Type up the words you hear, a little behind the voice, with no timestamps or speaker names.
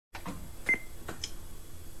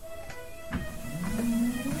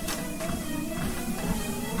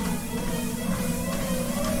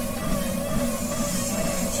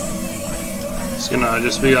gonna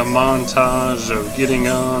just be a montage of getting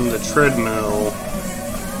on the treadmill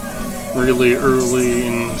really early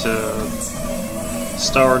into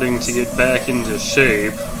starting to get back into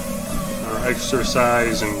shape, or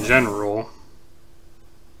exercise in general.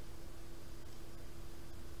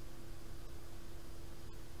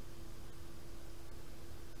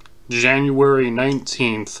 January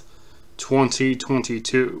 19th,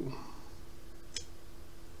 2022.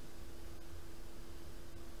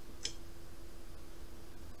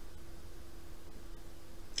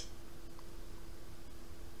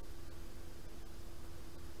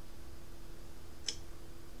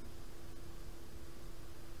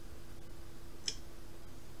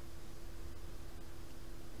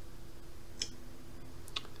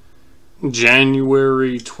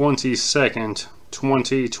 January 22nd,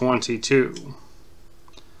 2022.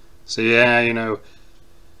 So yeah, you know, a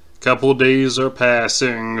couple days are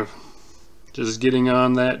passing, just getting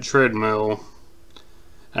on that treadmill.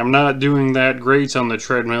 I'm not doing that great on the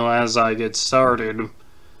treadmill as I get started.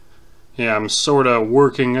 Yeah, I'm sort of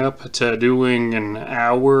working up to doing an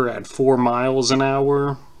hour at 4 miles an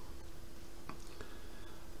hour.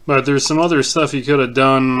 But there's some other stuff you could have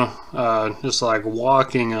done, just like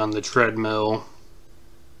walking on the treadmill.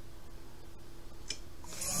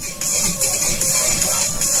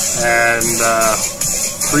 And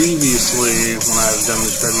previously, when I've done the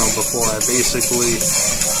treadmill before, I basically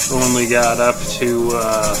only got up to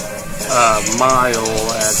a mile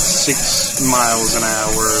at 6 miles an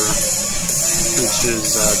hour, which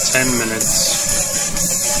is 10 minutes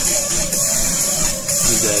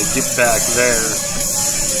to get back there.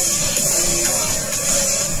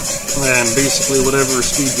 And basically whatever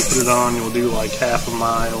speed you put it on, you'll do like half a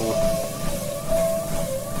mile.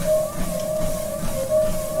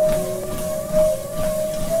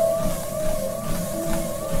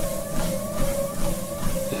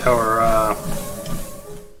 Or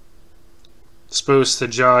supposed to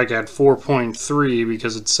jog at 4.3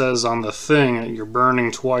 because it says on the thing that you're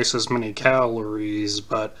burning twice as many calories,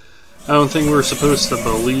 but I don't think we're supposed to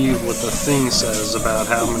believe what the thing says about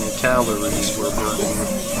how many calories we're burning.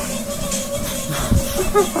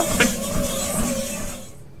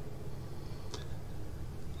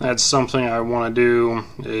 That's something I want to do,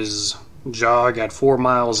 is jog at 4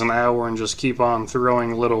 miles an hour and just keep on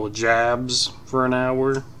throwing little jabs for an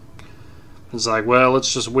hour. It's like, well,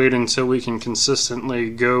 let's just wait until we can consistently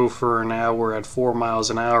go for an hour at 4 miles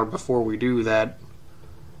an hour before we do that.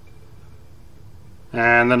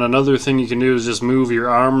 And then another thing you can do is just move your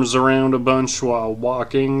arms around a bunch while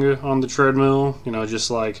walking on the treadmill. You know,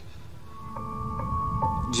 just like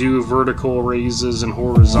do vertical raises and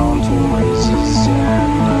horizontal raises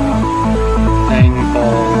and hang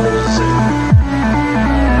balls and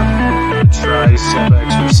tricep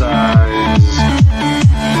exercise and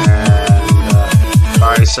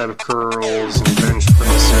bicep curls and bench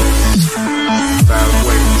presses without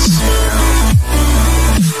weights, you know.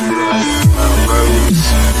 Rows,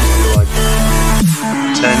 do like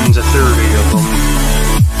 10 to 30 of them.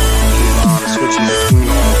 Keep on switching between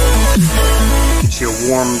all. Get you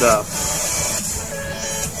warmed up.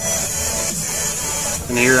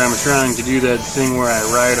 And here I'm trying to do that thing where I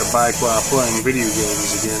ride a bike while playing video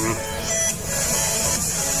games again.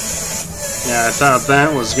 Yeah, I thought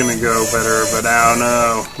that was gonna go better, but I don't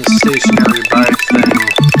know. The stationary bike thing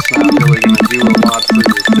is not really gonna do a lot for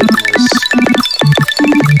your fitness.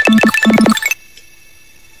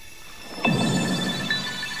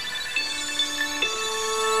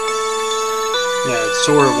 Yeah, it's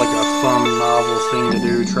sort of like a fun, novel thing to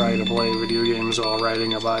do, try to play video games while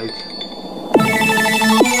riding a bike.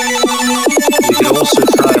 You could also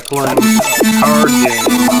try playing a card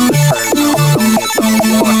game on the treadmill, but only at the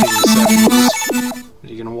walking settings.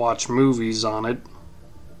 You can watch movies on it.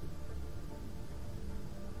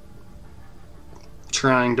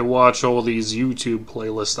 Trying to watch all these YouTube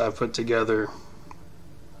playlists I've put together.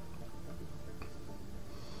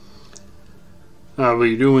 I'll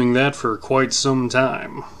be doing that for quite some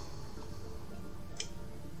time.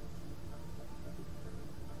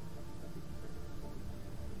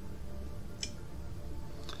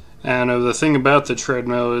 And the thing about the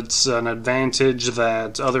treadmill, it's an advantage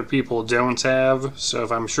that other people don't have. So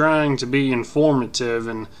if I'm trying to be informative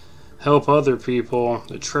and help other people,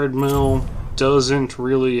 the treadmill doesn't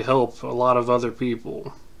really help a lot of other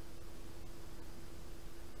people.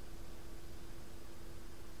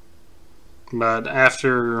 But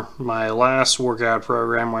after my last workout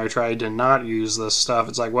program where I tried to not use this stuff,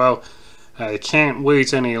 it's like, well, I can't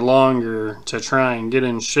wait any longer to try and get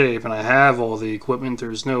in shape, and I have all the equipment.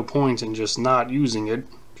 There's no point in just not using it,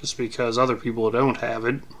 just because other people don't have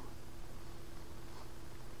it.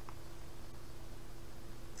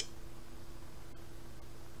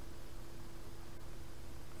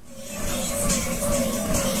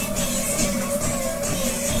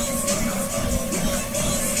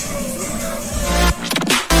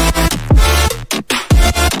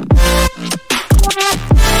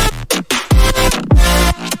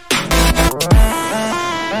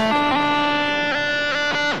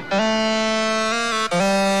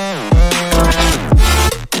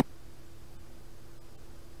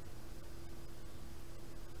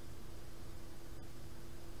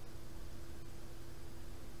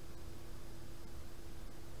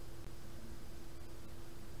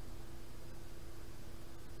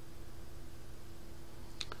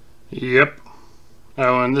 Yep.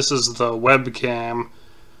 Oh, and this is the webcam,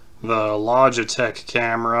 the Logitech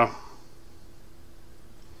camera.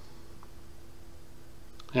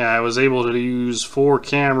 Yeah, I was able to use 4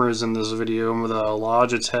 cameras in this video, with a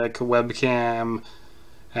Logitech webcam,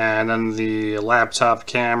 and then the laptop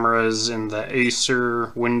cameras in the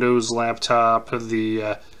Acer Windows laptop,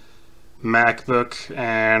 the MacBook,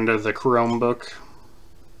 and the Chromebook.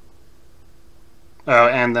 Oh,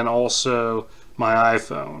 and then also my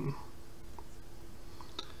iPhone.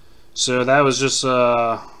 So that was just,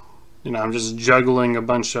 I'm just juggling a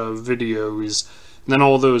bunch of videos. And then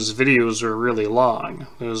all those videos are really long.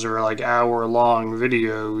 Those are like hour-long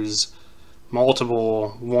videos,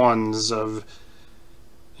 multiple ones of,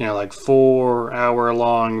 like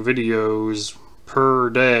 4-hour-long videos per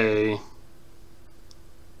day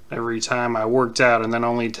every time I worked out, and then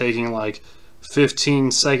only taking like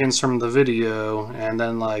 15 seconds from the video and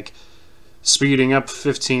then like speeding up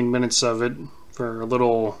 15 minutes of it for a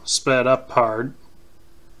little sped up part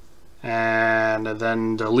and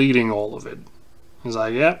then deleting all of it. It's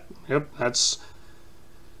like, yep, that's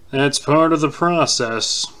part of the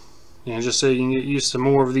process. Just so you can get used to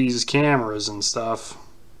more of these cameras and stuff.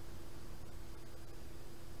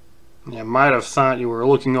 You might have thought you were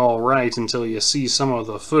looking alright until you see some of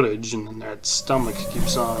the footage, and then that stomach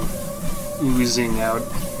keeps on oozing out.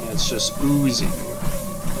 It's just oozing.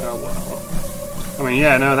 Oh well. I mean,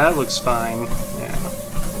 yeah, no, that looks fine. Yeah.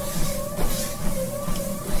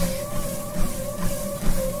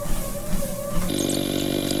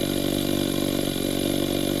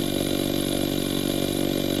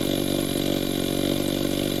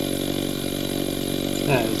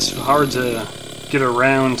 Yeah, it's hard to get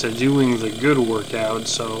around to doing the good workout,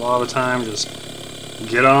 so a lot of time just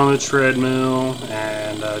get on the treadmill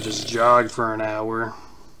and just jog for an hour.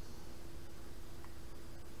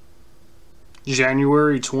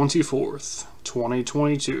 January 24th,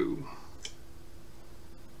 2022.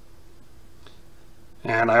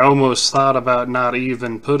 And I almost thought about not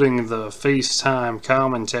even putting the FaceTime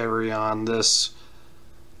commentary on this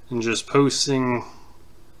and just posting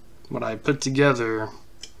what I put together.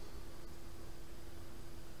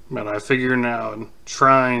 But I figured now,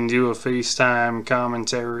 try and do a FaceTime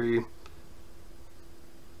commentary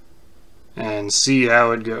and see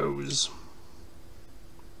how it goes.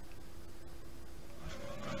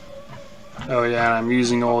 Oh yeah, I'm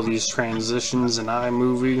using all these transitions in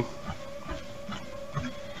iMovie.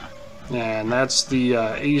 And that's the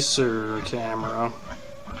Acer camera,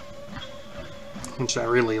 which I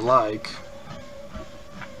really like.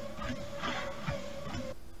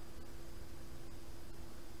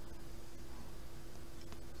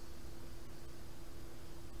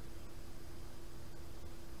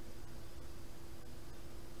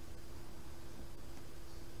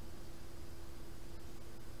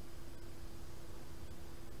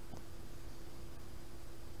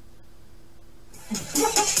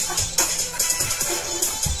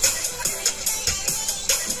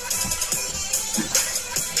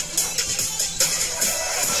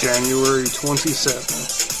 January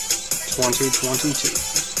 27th, 2022.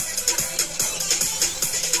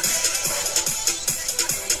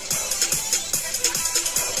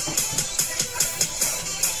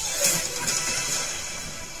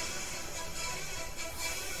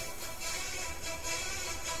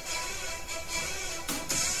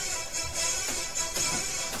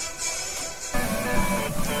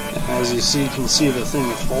 As you can see the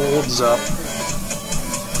thing folds up,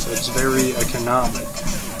 so it's very economic.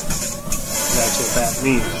 That's what that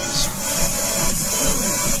means.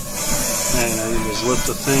 And you just lift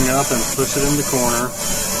the thing up and push it in the corner.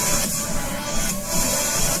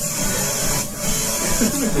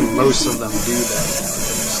 I think most of them do that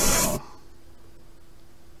nowadays, though.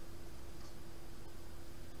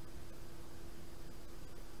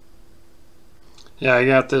 Yeah, I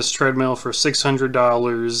got this treadmill for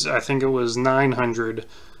 $600. I think it was $900,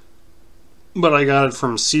 but I got it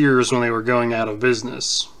from Sears when they were going out of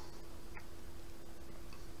business.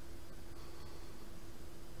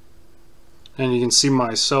 And you can see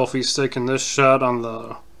my selfie stick in this shot on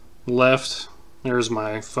the left. There's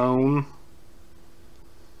my phone.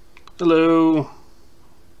 Hello.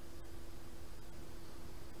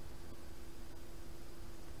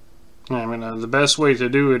 I mean, the best way to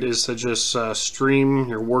do it is to just stream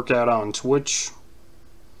your workout on Twitch.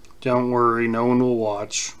 Don't worry, no one will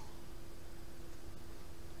watch.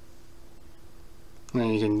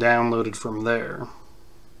 And you can download it from there.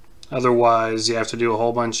 Otherwise, you have to do a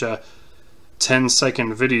whole bunch of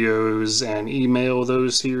 10-second videos and email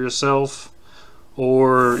those to yourself,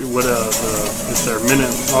 or whatever, if they're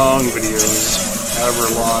minute-long videos, however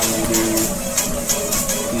long you do,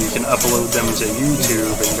 you you can upload them to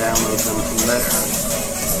YouTube and download them from there.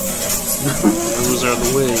 Those are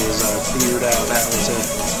the ways I've figured out how to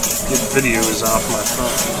get videos off my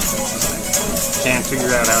phone. I can't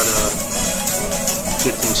figure out how to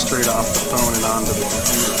get them straight off the phone and onto the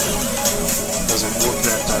computer. It doesn't work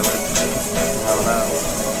that directly. I don't know.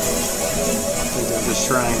 I think they're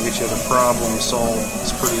just trying to get you the problem solved.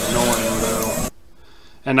 It's pretty annoying though.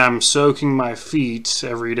 And I'm soaking my feet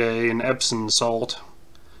every day in Epsom salt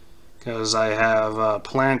because I have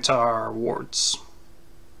plantar warts,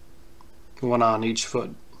 one on each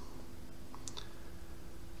foot.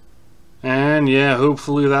 And yeah,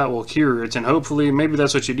 hopefully that will cure it, and hopefully maybe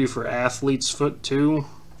that's what you do for athlete's foot too.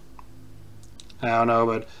 I don't know,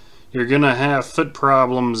 but you're gonna have foot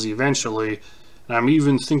problems eventually. And I'm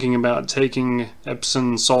even thinking about taking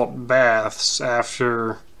Epsom salt baths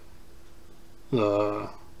after the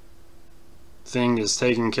thing is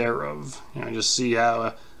taken care of. You know, just see how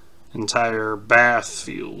an entire bath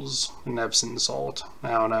feels in Epsom salt.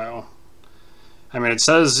 I don't know. I mean, it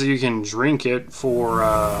says you can drink it for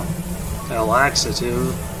a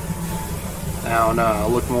laxative. I don't know. I'll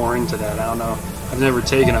look more into that. I don't know. I've never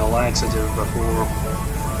taken a laxative before.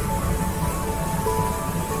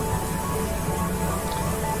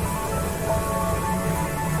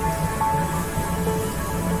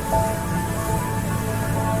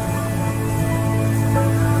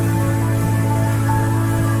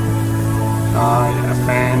 Yeah,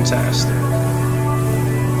 fantastic.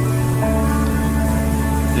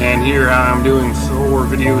 And here I'm doing 4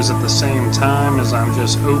 videos at the same time as I'm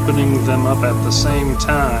just opening them up at the same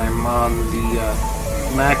time on the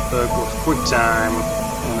MacBook with QuickTime,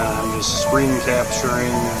 and I'm just screen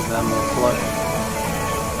capturing them to play.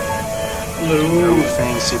 No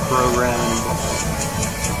fancy programming.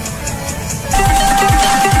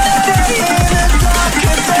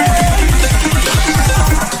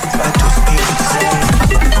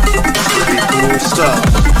 Pretty cool stuff.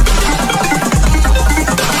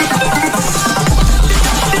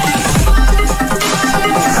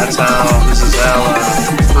 This is how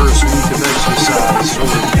first week of exercise sort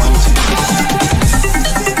of went.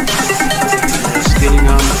 Just getting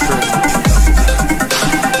on the treadmill.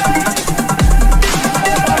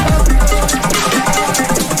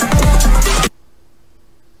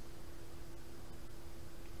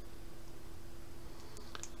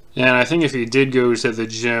 Yeah, and I think if you did go to the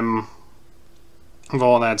gym with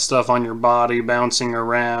all that stuff on your body bouncing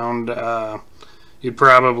around, you'd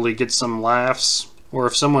probably get some laughs. Or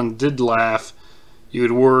if someone did laugh, you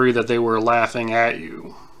would worry that they were laughing at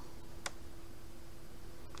you.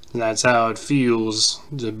 And that's how it feels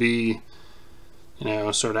to be, you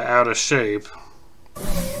know, sort of out of shape.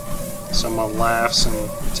 Someone laughs and you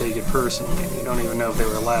take it personally. You don't even know if they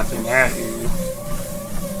were laughing at you.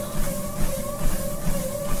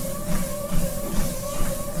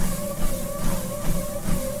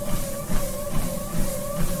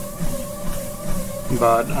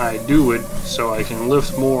 But I do it so I can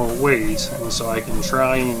lift more weight and so I can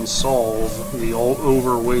try and solve the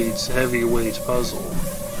overweight, heavyweight puzzle.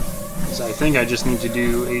 Because I think I just need to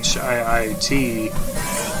do HIIT,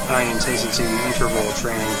 high intensity interval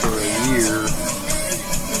training, for a year.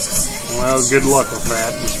 Well, good luck with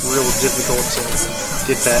that. It's real difficult to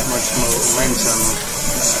get that much momentum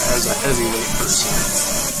as a heavyweight person.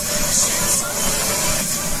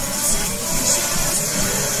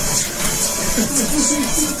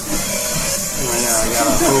 Yeah, I got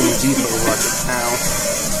a Home Depot bucket now,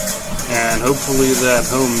 and hopefully that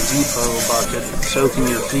Home Depot bucket, soaking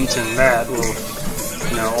your feet in that will,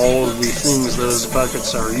 you know, all of the things those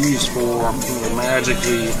buckets are used for will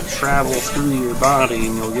magically travel through your body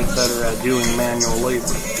and you'll get better at doing manual labor.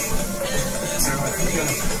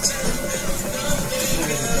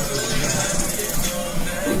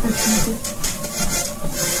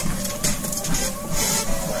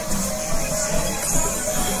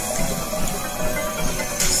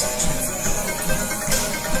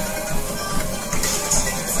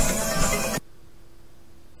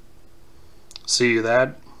 See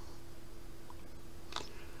that?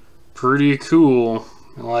 Pretty cool.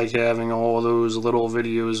 I like having all those little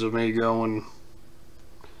videos of me going.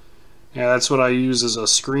 Yeah, that's what I use as a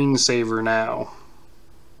screensaver now.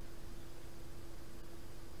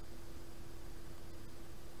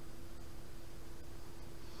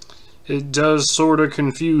 It does sort of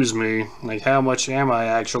confuse me, like how much am I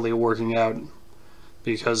actually working out?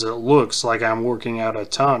 Because it looks like I'm working out a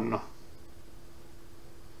ton.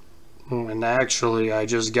 And actually, I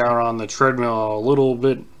just got on the treadmill a little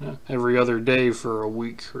bit every other day for a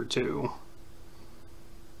week or two.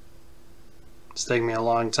 It's taken me a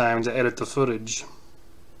long time to edit the footage.